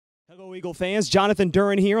Hello, Eagle fans. Jonathan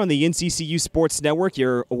Duran here on the NCCU Sports Network.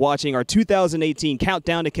 You're watching our 2018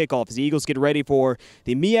 Countdown to Kickoff as the Eagles get ready for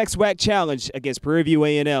the MEAC SWAC Challenge against Prairie View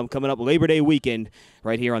A&M coming up Labor Day weekend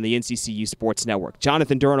right here on the NCCU Sports Network.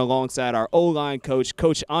 Jonathan Duran alongside our O-line coach,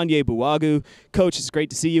 Coach Onyebuagu. Coach, it's great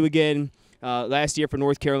to see you again. Last year for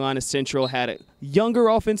North Carolina Central had a younger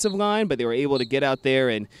offensive line, but they were able to get out there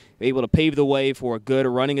and able to pave the way for a good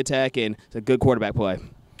running attack and a good quarterback play.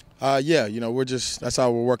 Yeah, that's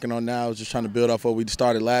how we're working on now, is just trying to build off what we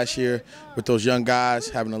started last year with those young guys,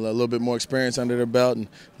 having a little bit more experience under their belt and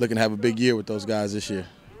looking to have a big year with those guys this year.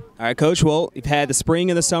 All right, Coach, well, you've had the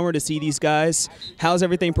spring and the summer to see these guys. How's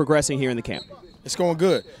everything progressing here in the camp? It's going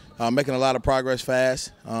good. Making a lot of progress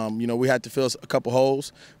fast. We had to fill a couple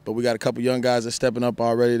holes, but we got a couple young guys that's stepping up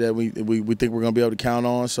already that we think we're going to be able to count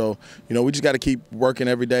on. So, we just got to keep working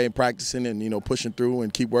every day and practicing and, pushing through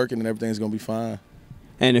and keep working, and everything's going to be fine.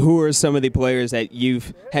 And who are some of the players that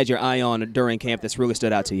you've had your eye on during camp that's really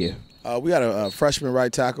stood out to you? We got a freshman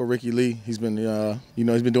right tackle, Ricky Lee. He's been,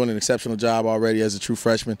 he's been doing an exceptional job already as a true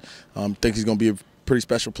freshman. Think he's going to be a pretty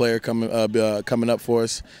special player coming up for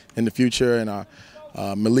us in the future.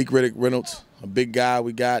 And Malik Reynolds, a big guy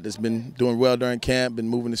we got that's been doing well during camp, been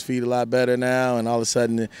moving his feet a lot better now, and all of a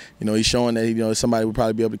sudden, he's showing that somebody we'll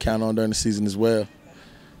probably be able to count on during the season as well.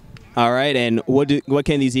 All right, and what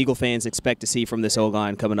can these Eagle fans expect to see from this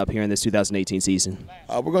O-line coming up here in this 2018 season?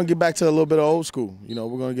 We're going to get back to a little bit of old school. We're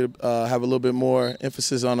going to have a little bit more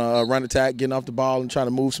emphasis on a run attack, getting off the ball and trying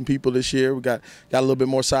to move some people this year. We got a little bit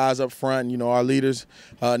more size up front. Our leaders,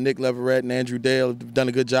 Nick Leverett and Andrew Dale, have done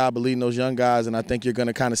a good job of leading those young guys, and I think you're going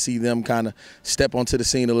to kind of see them kind of step onto the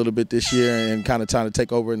scene a little bit this year and kind of trying to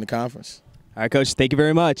take over in the conference. All right, Coach, thank you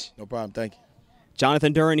very much. No problem. Thank you.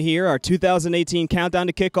 Jonathan Duran here, our 2018 Countdown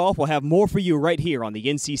to Kickoff. We'll have more for you right here on the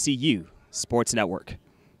NCCU Sports Network.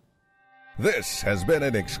 This has been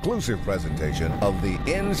an exclusive presentation of the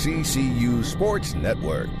NCCU Sports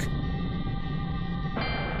Network.